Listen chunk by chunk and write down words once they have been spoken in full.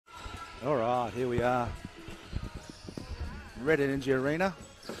All right, here we are. Red Energy Arena.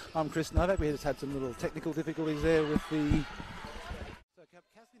 I'm Chris Novak. We just had some little technical difficulties there with the... So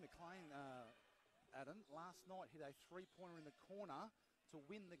Cassidy McLean, Adam, last night hit a three-pointer in the corner to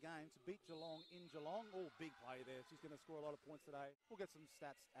win the game, to beat Geelong in Geelong. Oh, big play there. She's going to score a lot of points today. We'll get some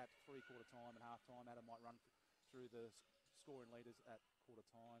stats at three-quarter time and half-time. Adam might run through the scoring leaders at quarter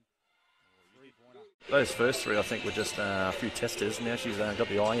time. Three-pointer. Those first three, I think, were just a few testers. Now she's got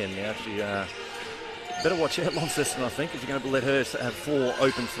the eye in. Now she better watch out, Launceston, I think, if you're going to let her have 4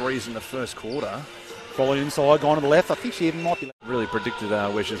 open threes in the first quarter. Following inside, gone to the left. I think she even might be... Really predicted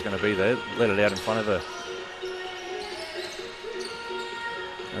where she's going to be there. Let it out in front of her.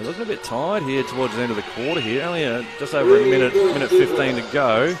 They're looking a bit tired here towards the end of the quarter here. Only just over a minute 15 to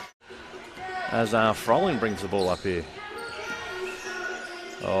go as Froling brings the ball up here.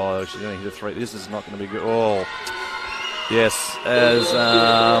 Oh, she's going to hit a 3. This is not going to be good. Oh, yes, as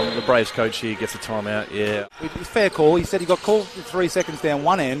the Braves coach here gets a timeout, yeah. Fair call. He said he got called 3 seconds down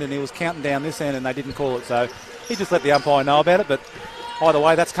one end and he was counting down this end and they didn't call it, so he just let the umpire know about it, but either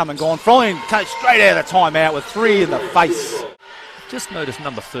way, that's come and gone. Froling came straight out of the timeout with 3 in the face. Just noticed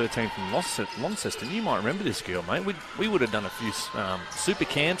number 13 from Launceston. You might remember this girl, mate. We would have done a few super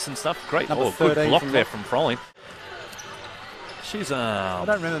camps and stuff. Great. Good block there from Froling. She's I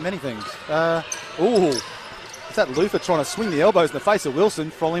don't remember many things. Is that Luther trying to swing the elbows in the face of Wilson?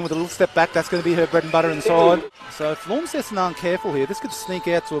 Froling with a little step back. That's going to be her bread and butter inside. So if Launceston aren't careful here, this could sneak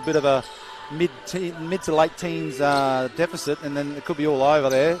out to a bit of a mid to late teens deficit, and then it could be all over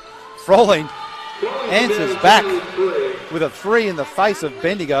there. Froling answers back with a 3 in the face of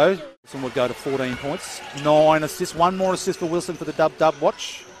Bendigo. Wilson would go to 14 points. 9 assists. 1 more assist for Wilson for the dub.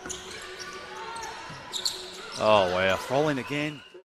 Watch. Oh, wow. Froling again.